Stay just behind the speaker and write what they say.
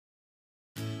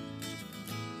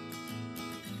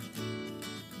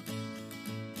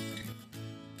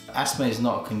Asthma is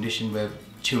not a condition where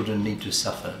children need to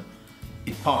suffer.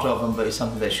 It's part of them, but it's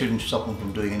something that shouldn't stop them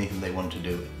from doing anything they want to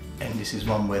do. And this is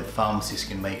one where the pharmacists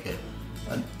can make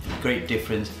a great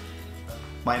difference.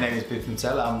 My name is Bexley.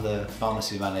 I'm the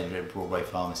pharmacy manager at Broadway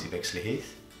Pharmacy, Bexley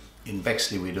Heath. In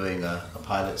Bexley, we're doing a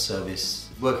pilot service,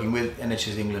 working with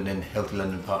NHS England and Healthy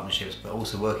London partnerships, but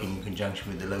also working in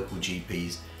conjunction with the local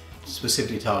GPs,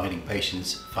 specifically targeting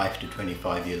patients 5 to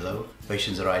 25 years old.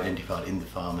 Patients are identified in the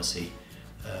pharmacy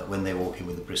when they walk in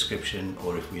with a prescription,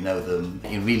 or if we know them.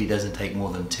 It really doesn't take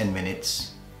more than 10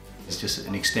 minutes. It's just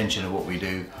an extension of what we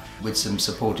do with some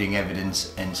supporting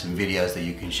evidence and some videos that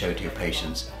you can show to your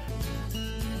patients.